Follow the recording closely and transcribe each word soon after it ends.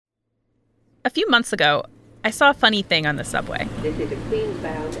A few months ago, I saw a funny thing on the subway. This is a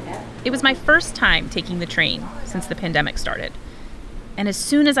Queens-bound app. It was my first time taking the train since the pandemic started. And as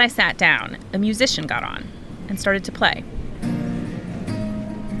soon as I sat down, a musician got on and started to play.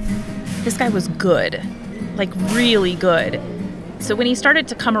 This guy was good, like really good. So when he started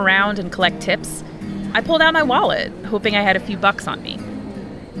to come around and collect tips, I pulled out my wallet, hoping I had a few bucks on me.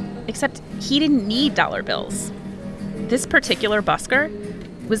 Except he didn't need dollar bills. This particular busker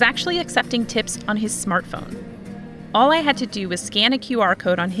was actually accepting tips on his smartphone. All I had to do was scan a QR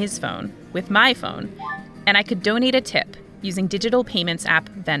code on his phone with my phone, and I could donate a tip using digital payments app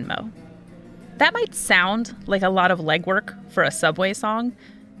Venmo. That might sound like a lot of legwork for a Subway song,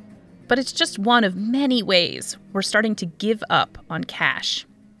 but it's just one of many ways we're starting to give up on cash.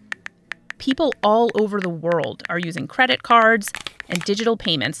 People all over the world are using credit cards and digital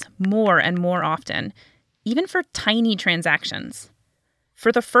payments more and more often, even for tiny transactions.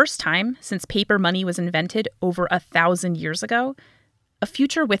 For the first time since paper money was invented over 1,000 years ago, a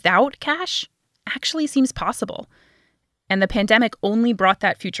future without cash actually seems possible. And the pandemic only brought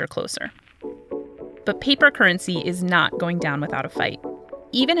that future closer. But paper currency is not going down without a fight.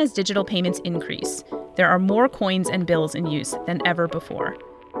 Even as digital payments increase, there are more coins and bills in use than ever before.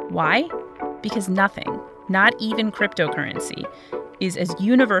 Why? Because nothing, not even cryptocurrency, is as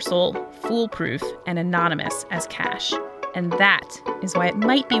universal, foolproof, and anonymous as cash. And that is why it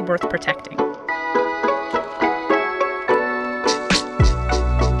might be worth protecting.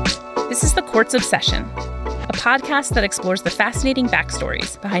 This is The Quartz Obsession, a podcast that explores the fascinating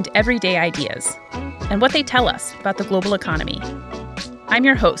backstories behind everyday ideas and what they tell us about the global economy. I'm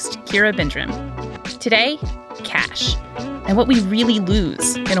your host, Kira Bindrum. Today, cash, and what we really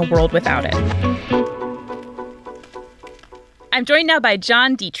lose in a world without it. I'm joined now by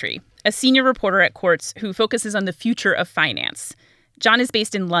John Dietrich, a senior reporter at Quartz who focuses on the future of finance. John is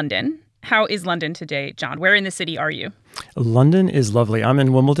based in London. How is London today, John? Where in the city are you? London is lovely. I'm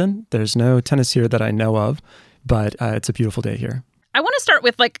in Wimbledon. There's no tennis here that I know of, but it's a beautiful day here. I want to start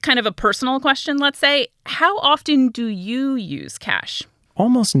with kind of a personal question, let's say. How often do you use cash?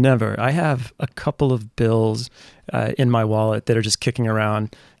 Almost never. I have a couple of bills in my wallet that are just kicking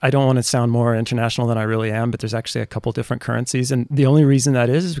around. I don't want to sound more international than I really am, but there's actually a couple different currencies. And the only reason that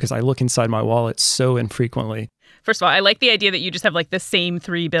is because I look inside my wallet so infrequently. First of all, I like the idea that you just have the same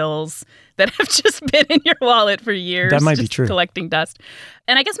 3 bills that have just been in your wallet for years. That might be true. Collecting dust.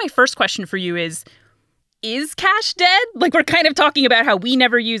 And I guess my first question for you is cash dead? We're kind of talking about how we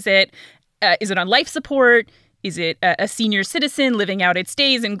never use it. Is it on life support? Is it a senior citizen living out its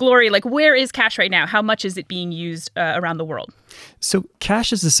days in glory? Where is cash right now? How much is it being used around the world? So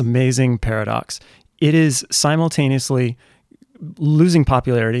cash is this amazing paradox. It is simultaneously losing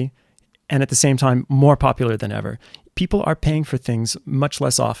popularity and at the same time more popular than ever. People are paying for things much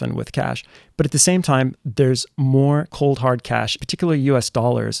less often with cash, but at the same time, there's more cold hard cash, particularly US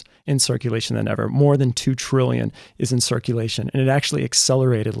dollars, in circulation than ever. More than 2 trillion is in circulation, and it actually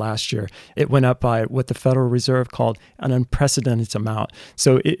accelerated last year. It went up by what the Federal Reserve called an unprecedented amount.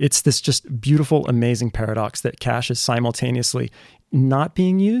 So it's this just beautiful, amazing paradox that cash is simultaneously not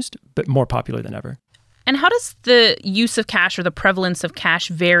being used, but more popular than ever. And how does the use of cash or the prevalence of cash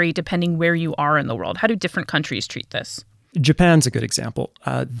vary depending where you are in the world? How do different countries treat this? Japan's a good example.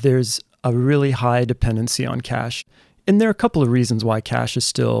 There's a really high dependency on cash. And there are a couple of reasons why cash is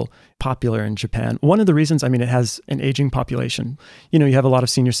still popular in Japan. One of the reasons, it has an aging population. You have a lot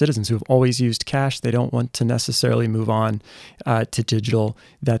of senior citizens who have always used cash. They don't want to necessarily move on to digital.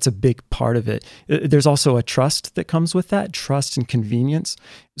 That's a big part of it. There's also a trust that comes with that, trust and convenience.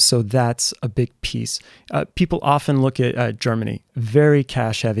 So that's a big piece. People often look at Germany, very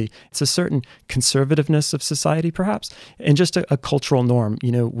cash heavy. It's a certain conservativeness of society, perhaps, and just a cultural norm.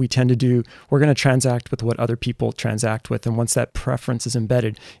 We tend to we're going to transact with what other people transact with. And once that preference is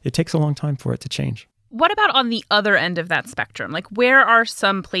embedded, it takes a long time for it to change. What about on the other end of that spectrum? Where are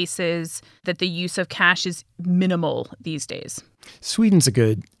some places that the use of cash is minimal these days? Sweden's a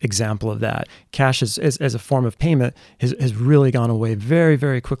good example of that. Cash as a form of payment has really gone away very,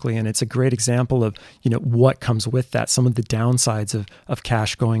 very quickly. And it's a great example of, what comes with that, some of the downsides of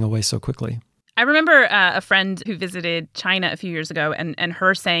cash going away so quickly. I remember a friend who visited China a few years ago and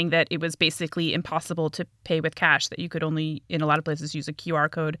her saying that it was basically impossible to pay with cash, that you could only, in a lot of places, use a QR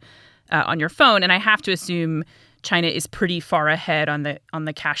code on your phone. And I have to assume China is pretty far ahead on the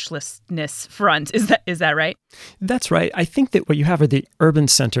cashlessness front. Is that right? That's right. I think that what you have are the urban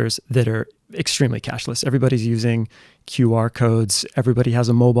centers that are extremely cashless. Everybody's using QR codes. Everybody has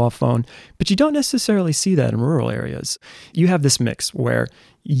a mobile phone, but you don't necessarily see that in rural areas. You have this mix where,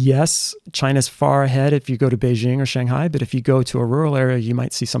 yes, China's far ahead if you go to Beijing or Shanghai, but if you go to a rural area, you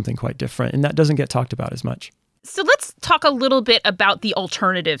might see something quite different, and that doesn't get talked about as much. So let's talk a little bit about the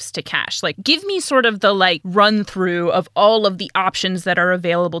alternatives to cash. Like, give me sort of the run through of all of the options that are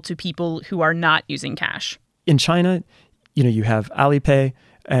available to people who are not using cash. In China, you have Alipay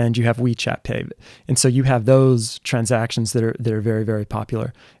and you have WeChat Pay. And so you have those transactions that are very, very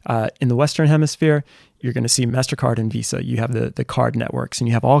popular. In the Western Hemisphere, you're going to see MasterCard and Visa. You have the card networks, and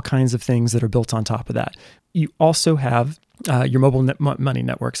you have all kinds of things that are built on top of that. You also have your mobile money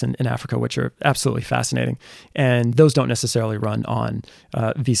networks in Africa, which are absolutely fascinating. And those don't necessarily run on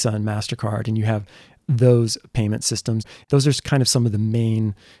Visa and MasterCard. And you have those payment systems. Those are kind of some of the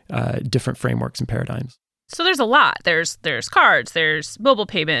main different frameworks and paradigms. So there's a lot. There's cards, there's mobile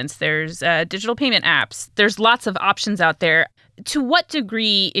payments, there's digital payment apps. There's lots of options out there. To what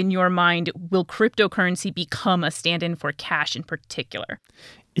degree, in your mind, will cryptocurrency become a stand-in for cash in particular?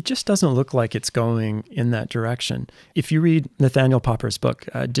 It just doesn't look like it's going in that direction. If you read Nathaniel Popper's book,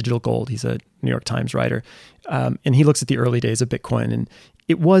 Digital Gold, he's a New York Times writer, and he looks at the early days of Bitcoin, and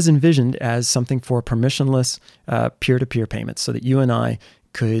it was envisioned as something for permissionless peer-to-peer payments so that you and I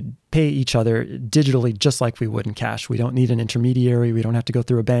could pay each other digitally just like we would in cash. We don't need an intermediary. We don't have to go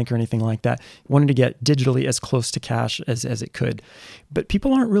through a bank or anything like that. Wanted to get digitally as close to cash as it could. But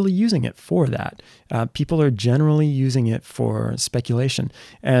people aren't really using it for that. People are generally using it for speculation.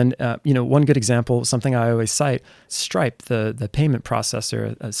 And one good example, something I always cite, Stripe, the payment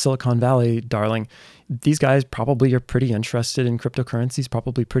processor, a Silicon Valley darling. These guys probably are pretty interested in cryptocurrencies,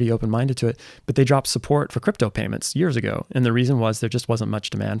 probably pretty open-minded to it, but they dropped support for crypto payments years ago. And the reason was there just wasn't much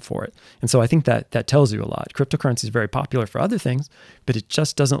demand for it. And so I think that tells you a lot. Cryptocurrency is very popular for other things, but it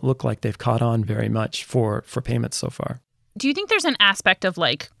just doesn't look like they've caught on very much for payments so far. Do you think there's an aspect of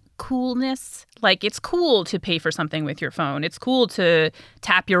coolness? Like, it's cool to pay for something with your phone. It's cool to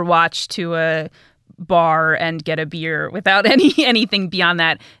tap your watch to a bar and get a beer without anything beyond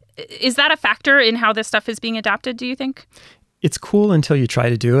that. Is that a factor in how this stuff is being adopted, do you think? It's cool until you try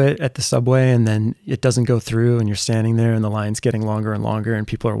to do it at the subway and then it doesn't go through and you're standing there and the line's getting longer and longer and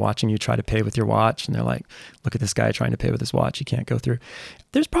people are watching you try to pay with your watch and they're like, look at this guy trying to pay with his watch. He can't go through.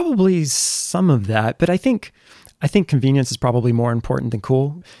 There's probably some of that, but I think convenience is probably more important than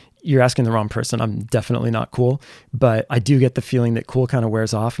cool. You're asking the wrong person. I'm definitely not cool, but I do get the feeling that cool kind of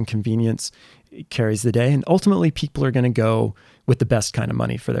wears off and convenience carries the day. And ultimately people are going to go with the best kind of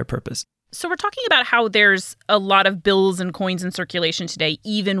money for their purpose. So we're talking about how there's a lot of bills and coins in circulation today,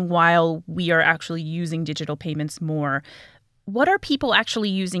 even while we are actually using digital payments more. What are people actually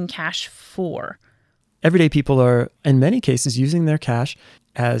using cash for? Everyday people are, in many cases, using their cash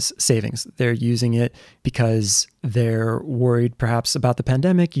as savings. They're using it because they're worried perhaps about the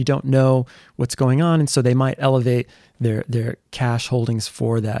pandemic. You don't know what's going on. And so they might elevate their cash holdings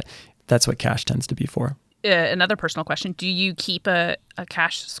for that. That's what cash tends to be for. Another personal question. Do you keep a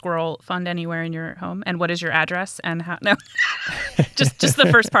cash squirrel fund anywhere in your home? And what is your address and how? No, just the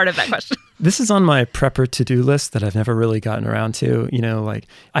first part of that question. This is on my prepper to-do list that I've never really gotten around to.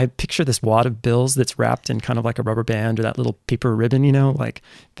 I picture this wad of bills that's wrapped in kind of like a rubber band or that little paper ribbon, like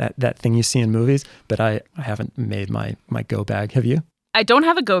that thing you see in movies. But I haven't made my go bag. Have you? I don't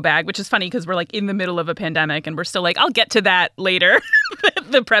have a go bag, which is funny because we're in the middle of a pandemic and we're still I'll get to that later,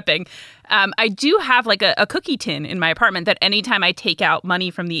 the prepping. I do have a cookie tin in my apartment that anytime I take out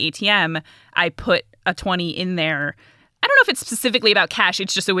money from the ATM, I put a 20 in there. I don't know if it's specifically about cash.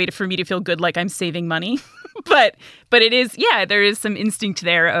 It's just a way for me to feel good like I'm saving money. but it is, there is some instinct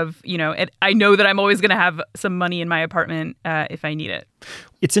there of, I know that I'm always going to have some money in my apartment if I need it.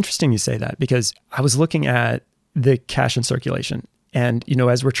 It's interesting you say that because I was looking at the cash in circulation. And,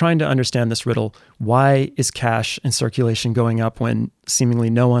 as we're trying to understand this riddle, why is cash in circulation going up when seemingly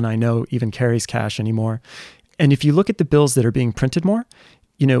no one I know even carries cash anymore? And if you look at the bills that are being printed more,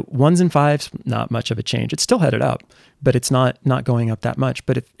 ones and fives, not much of a change. It's still headed up, but it's not going up that much.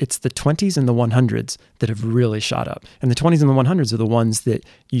 But it's the 20s and the 100s that have really shot up. And the 20s and the 100s are the ones that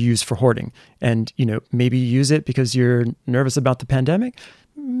you use for hoarding. And, maybe you use it because you're nervous about the pandemic.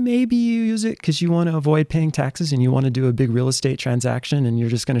 Maybe you use it because you want to avoid paying taxes and you want to do a big real estate transaction and you're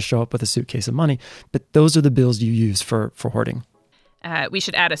just going to show up with a suitcase of money. But those are the bills you use for hoarding. We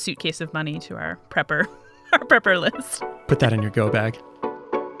should add a suitcase of money to our prepper list. Put that in your go bag.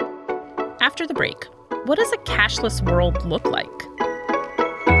 After the break, what does a cashless world look like?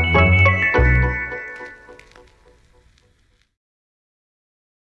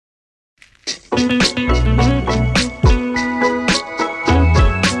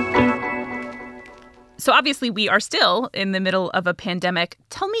 So obviously we are still in the middle of a pandemic.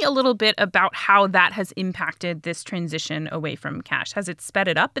 Tell me a little bit about how that has impacted this transition away from cash. Has it sped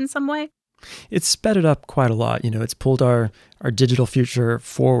it up in some way? It's sped it up quite a lot. It's pulled our digital future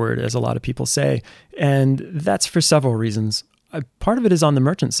forward, as a lot of people say. And that's for several reasons. Part of it is on the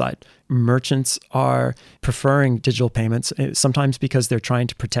merchant side. Merchants are preferring digital payments, sometimes because they're trying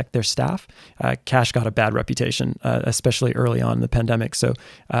to protect their staff. Cash got a bad reputation, especially early on in the pandemic. So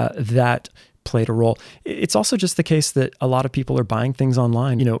that played a role. It's also just the case that a lot of people are buying things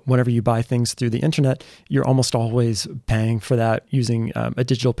online. Whenever you buy things through the internet, you're almost always paying for that using a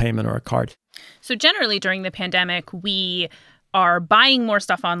digital payment or a card. So generally during the pandemic, we are buying more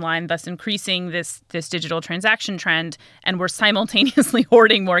stuff online, thus increasing this digital transaction trend, and we're simultaneously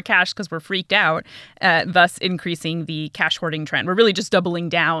hoarding more cash because we're freaked out, thus increasing the cash hoarding trend. We're really just doubling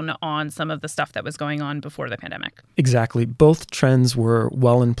down on some of the stuff that was going on before the pandemic. Exactly. Both trends were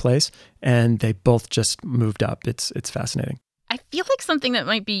well in place, and they both just moved up. It's fascinating. I feel like something that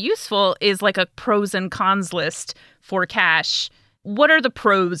might be useful is like a pros and cons list for cash. What are the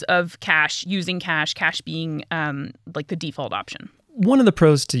pros of cash, using cash being like the default option? One of the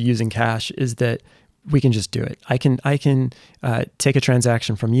pros to using cash is that we can just do it. I can take a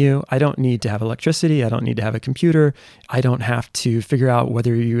transaction from you. I don't need to have electricity. I don't need to have a computer. I don't have to figure out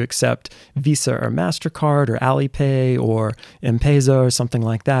whether you accept Visa or MasterCard or Alipay or M-Pesa or something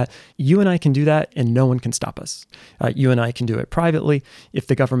like that. You and I can do that, and no one can stop us. You and I can do it privately. If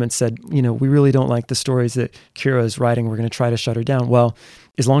the government said, we really don't like the stories that Kira is writing, we're going to try to shut her down. Well,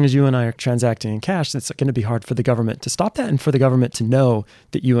 as long as you and I are transacting in cash, it's going to be hard for the government to stop that and for the government to know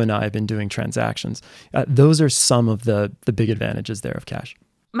that you and I have been doing transactions. Those are some of the big advantages there of cash.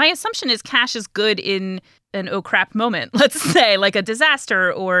 My assumption is cash is good in an oh crap moment, let's say, like a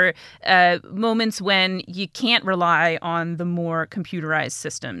disaster or moments when you can't rely on the more computerized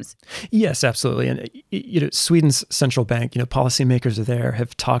systems. Yes, absolutely. And Sweden's central bank, policymakers are there,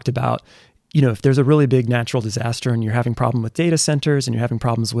 have talked about if there's a really big natural disaster and you're having problem with data centers and you're having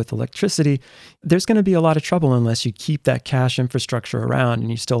problems with electricity, there's going to be a lot of trouble unless you keep that cash infrastructure around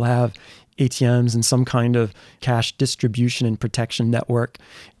and you still have ATMs and some kind of cash distribution and protection network.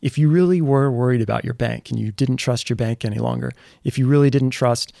 If you really were worried about your bank and you didn't trust your bank any longer, if you really didn't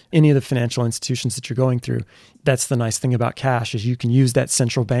trust any of the financial institutions that you're going through, that's the nice thing about cash is you can use that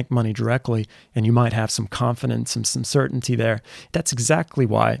central bank money directly and you might have some confidence and some certainty there. That's exactly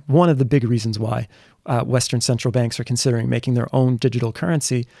why, one of the big reasons why Western central banks are considering making their own digital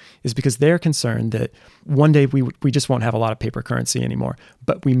currency is because they're concerned that one day we just won't have a lot of paper currency anymore,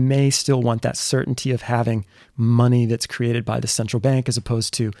 but we may still want that certainty of having money that's created by the central bank as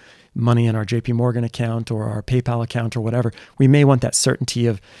opposed to money in our JP Morgan account or our PayPal account or whatever. We may want that certainty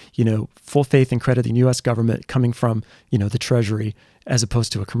of, full faith and credit in the U.S. government coming from, the Treasury as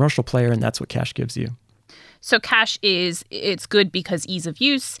opposed to a commercial player, and that's what cash gives you. So cash it's good because ease of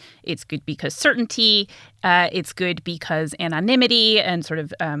use, it's good because certainty, it's good because anonymity and sort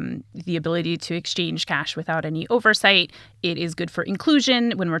of the ability to exchange cash without any oversight. It is good for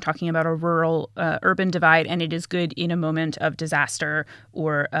inclusion when we're talking about a rural-urban divide, and it is good in a moment of disaster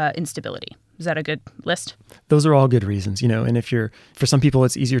or instability. Is that a good list? Those are all good reasons, and for some people,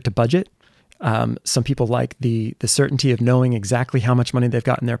 it's easier to budget. Some people like the certainty of knowing exactly how much money they've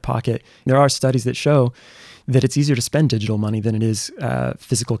got in their pocket. There are studies that show that it's easier to spend digital money than it is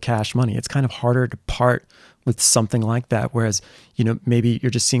physical cash money. It's kind of harder to part with something like that. Whereas, maybe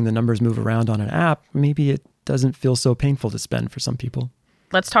you're just seeing the numbers move around on an app. Maybe it doesn't feel so painful to spend for some people.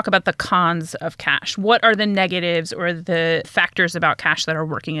 Let's talk about the cons of cash. What are the negatives or the factors about cash that are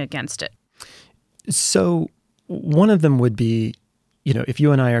working against it? So one of them would be, if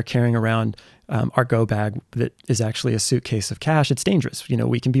you and I are carrying around our go bag that is actually a suitcase of cash, it's dangerous.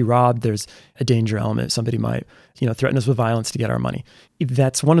 We can be robbed. There's a danger element. Somebody might, threaten us with violence to get our money.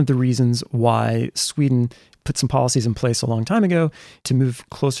 That's one of the reasons why Sweden put some policies in place a long time ago to move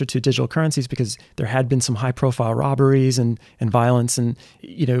closer to digital currencies, because there had been some high profile robberies and violence, and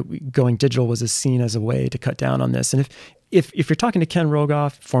going digital was seen as a way to cut down on this. And if you're talking to Ken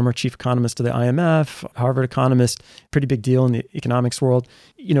Rogoff, former chief economist of the IMF, Harvard economist, pretty big deal in the economics world,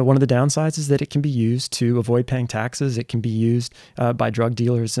 one of the downsides is that it can be used to avoid paying taxes. It can be used by drug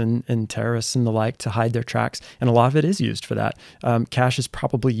dealers and terrorists and the like to hide their tracks. And a lot of it is used for that. Cash is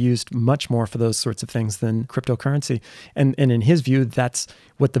probably used much more for those sorts of things than cryptocurrency. And in his view, that's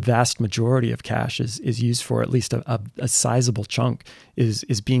what the vast majority of cash is used for. At least a sizable chunk is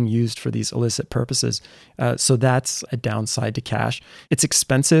being used for these illicit purposes. So that's a downside to cash. It's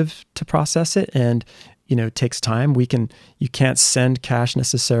expensive to process it, and takes time. You can't send cash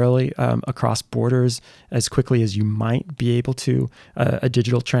necessarily across borders as quickly as you might be able to a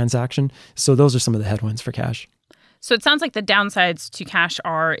digital transaction. So those are some of the headwinds for cash. So it sounds like the downsides to cash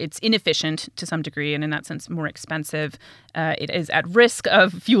are it's inefficient to some degree, and in that sense, more expensive. It is at risk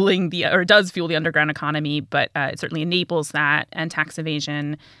of does fuel the underground economy, but it certainly enables that, and tax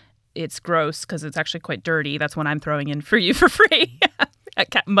evasion. It's gross because it's actually quite dirty. That's what I'm throwing in for you for free.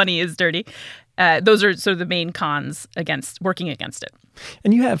 Money is dirty. Those are sort of the main cons working against it.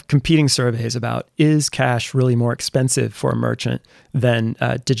 And you have competing surveys about, is cash really more expensive for a merchant than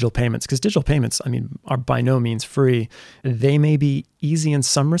digital payments? Because digital payments, are by no means free. They may be easy in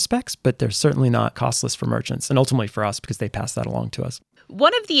some respects, but they're certainly not costless for merchants and ultimately for us because they pass that along to us.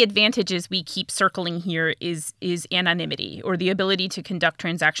 One of the advantages we keep circling here is anonymity, or the ability to conduct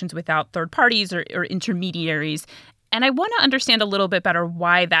transactions without third parties or intermediaries. And I want to understand a little bit better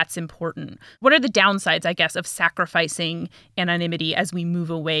why that's important. What are the downsides, I guess, of sacrificing anonymity as we move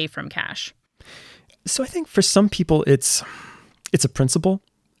away from cash? So I think for some people, it's a principle.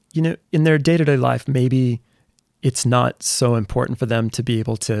 In their day-to-day life, maybe it's not so important for them to be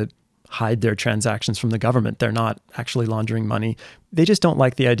able to hide their transactions from the government. They're not actually laundering money. They just don't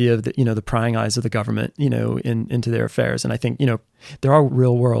like the idea of the prying eyes of the government, into their affairs. And I think, there are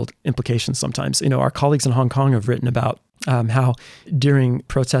real world implications sometimes. Our colleagues in Hong Kong have written about how during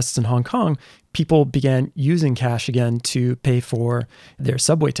protests in Hong Kong, people began using cash again to pay for their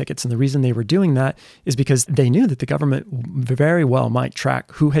subway tickets. And the reason they were doing that is because they knew that the government very well might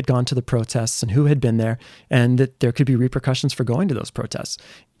track who had gone to the protests and who had been there, and that there could be repercussions for going to those protests.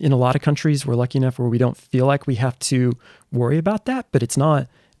 In a lot of countries, we're lucky enough where we don't feel like we have to worry about that, but it's not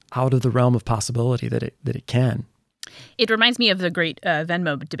out of the realm of possibility that it can. It reminds me of the great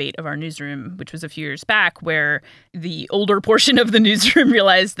Venmo debate of our newsroom, which was a few years back, where the older portion of the newsroom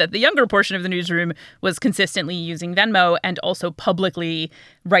realized that the younger portion of the newsroom was consistently using Venmo and also publicly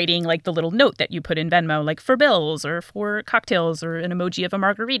writing like the little note that you put in Venmo, like for bills or for cocktails or an emoji of a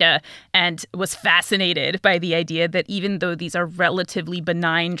margarita, and was fascinated by the idea that even though these are relatively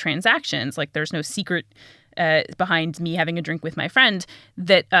benign transactions, like there's no secret behind me having a drink with my friend,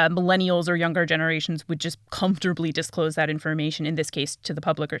 that millennials or younger generations would just comfortably disclose that information, in this case to the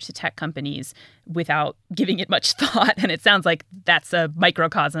public or to tech companies, without giving it much thought. And it sounds like that's a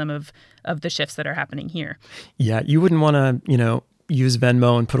microcosm of the shifts that are happening here. Yeah, you wouldn't want to, use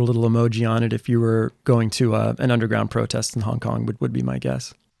Venmo and put a little emoji on it if you were going to an underground protest in Hong Kong, would be my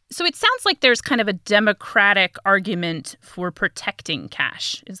guess. So it sounds like there's kind of a democratic argument for protecting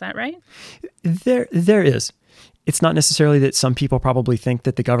cash. Is that right? There is. It's not necessarily that some people probably think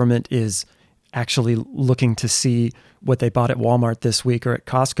that the government is actually looking to see what they bought at Walmart this week or at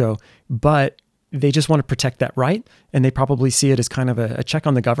Costco, but they just want to protect that right. And they probably see it as kind of a check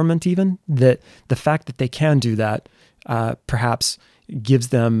on the government even, that the fact that they can do that perhaps gives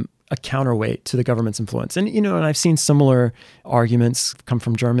them a counterweight to the government's influence. And, and I've seen similar arguments come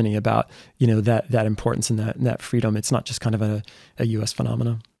from Germany about, that importance and that freedom. It's not just kind of a U.S.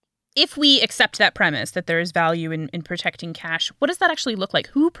 phenomenon. If we accept that premise that there is value in protecting cash, what does that actually look like?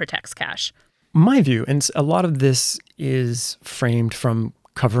 Who protects cash? My view, and a lot of this is framed from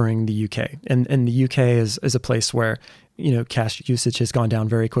covering the UK. And the UK is a place where, cash usage has gone down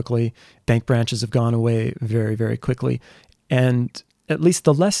very quickly. Bank branches have gone away very, very quickly. And at least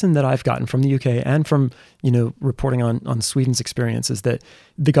the lesson that I've gotten from the UK and from, reporting on Sweden's experience is that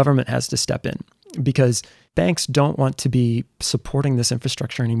the government has to step in, because banks don't want to be supporting this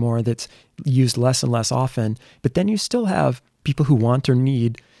infrastructure anymore that's used less and less often. But then you still have people who want or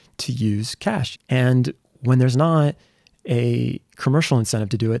need to use cash. And when there's not a commercial incentive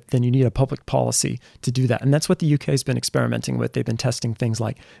to do it, then you need a public policy to do that. And that's what the UK has been experimenting with. They've been testing things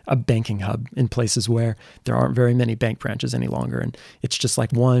like a banking hub in places where there aren't very many bank branches any longer. And it's just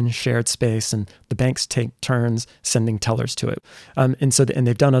like one shared space, and the banks take turns sending tellers to it. And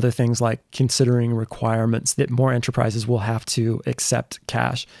they've done other things like considering requirements that more enterprises will have to accept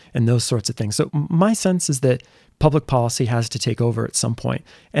cash and those sorts of things. So my sense is that public policy has to take over at some point.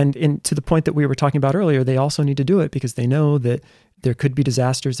 And to the point that we were talking about earlier, they also need to do it because they know that there could be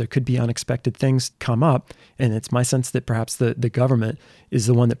disasters, there could be unexpected things come up. And it's my sense that perhaps the government is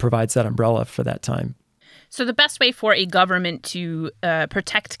the one that provides that umbrella for that time. So the best way for a government to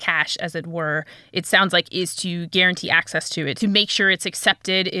protect cash, as it were, it sounds like, is to guarantee access to it, to make sure it's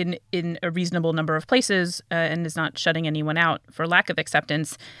accepted in a reasonable number of places and is not shutting anyone out for lack of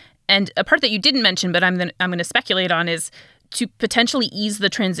acceptance. And a part that you didn't mention, but I'm going to speculate on, is to potentially ease the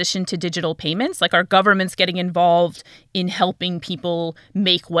transition to digital payments. Like, are governments getting involved in helping people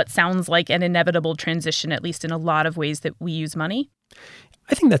make what sounds like an inevitable transition, at least in a lot of ways that we use money?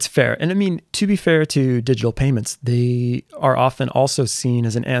 I think that's fair. And I mean, to be fair to digital payments, they are often also seen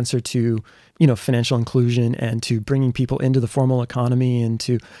as an answer to, financial inclusion and to bringing people into the formal economy and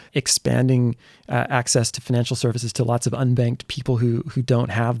to expanding access to financial services to lots of unbanked people who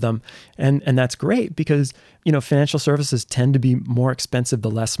don't have them. And that's great because, financial services tend to be more expensive the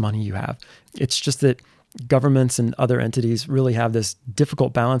less money you have. It's just that governments and other entities really have this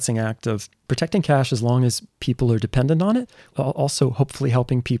difficult balancing act of protecting cash as long as people are dependent on it, while also hopefully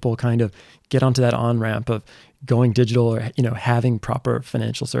helping people kind of get onto that on-ramp of going digital or, having proper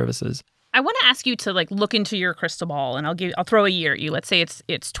financial services. I want to ask you to look into your crystal ball, and I'll throw a year at you. Let's say it's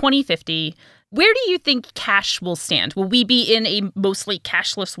 2050. Where do you think cash will stand? Will we be in a mostly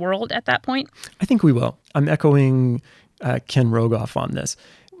cashless world at that point? I think we will. I'm echoing Ken Rogoff on this.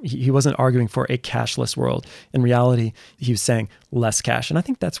 He wasn't arguing for a cashless world. In reality, he was saying less cash. And I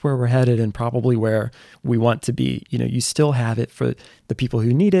think that's where we're headed and probably where we want to be. You still have it for the people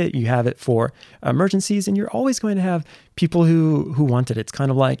who need it. You have it for emergencies, and you're always going to have people who want it. It's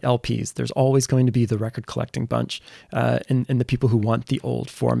kind of like LPs. There's always going to be the record collecting bunch and the people who want the old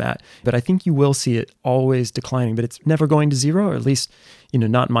format. But I think you will see it always declining, but it's never going to zero, or at least,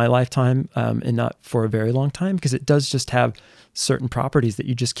 not in my lifetime and not for a very long time, because it does just have certain properties that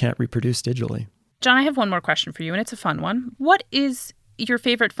you just can't reproduce digitally. John, I have one more question for you, and it's a fun one. What is your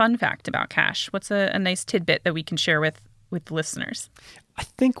favorite fun fact about cash? What's a nice tidbit that we can share with listeners? I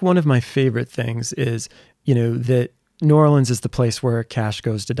think one of my favorite things is, that New Orleans is the place where cash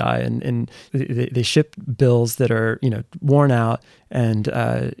goes to die, and they ship bills that are, worn out and,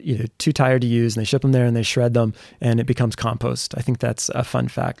 too tired to use, and they ship them there and they shred them and it becomes compost. I think that's a fun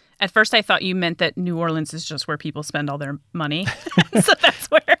fact. At first, I thought you meant that New Orleans is just where people spend all their money. So that's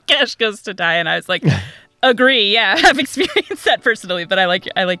where cash goes to die. And I was like, agree. Yeah, I've experienced that personally, but I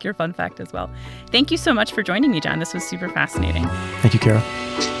like your fun fact as well. Thank you so much for joining me, John. This was super fascinating. Thank you, Kara.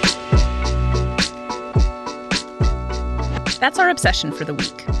 That's our obsession for the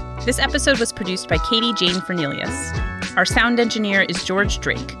week. This episode was produced by Katie Jane Fernelius. Our sound engineer is George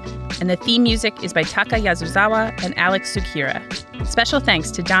Drake, and the theme music is by Taka Yasuzawa and Alex Sukira. Special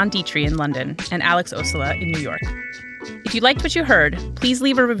thanks to John Dietrich in London and Alex Osula in New York. If you liked what you heard, please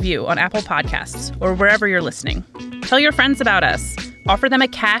leave a review on Apple Podcasts or wherever you're listening. Tell your friends about us. Offer them a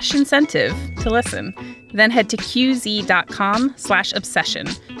cash incentive to listen. Then head to qz.com/obsession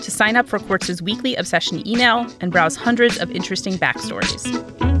to sign up for Quartz's weekly obsession email and browse hundreds of interesting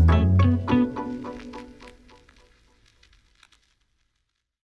backstories.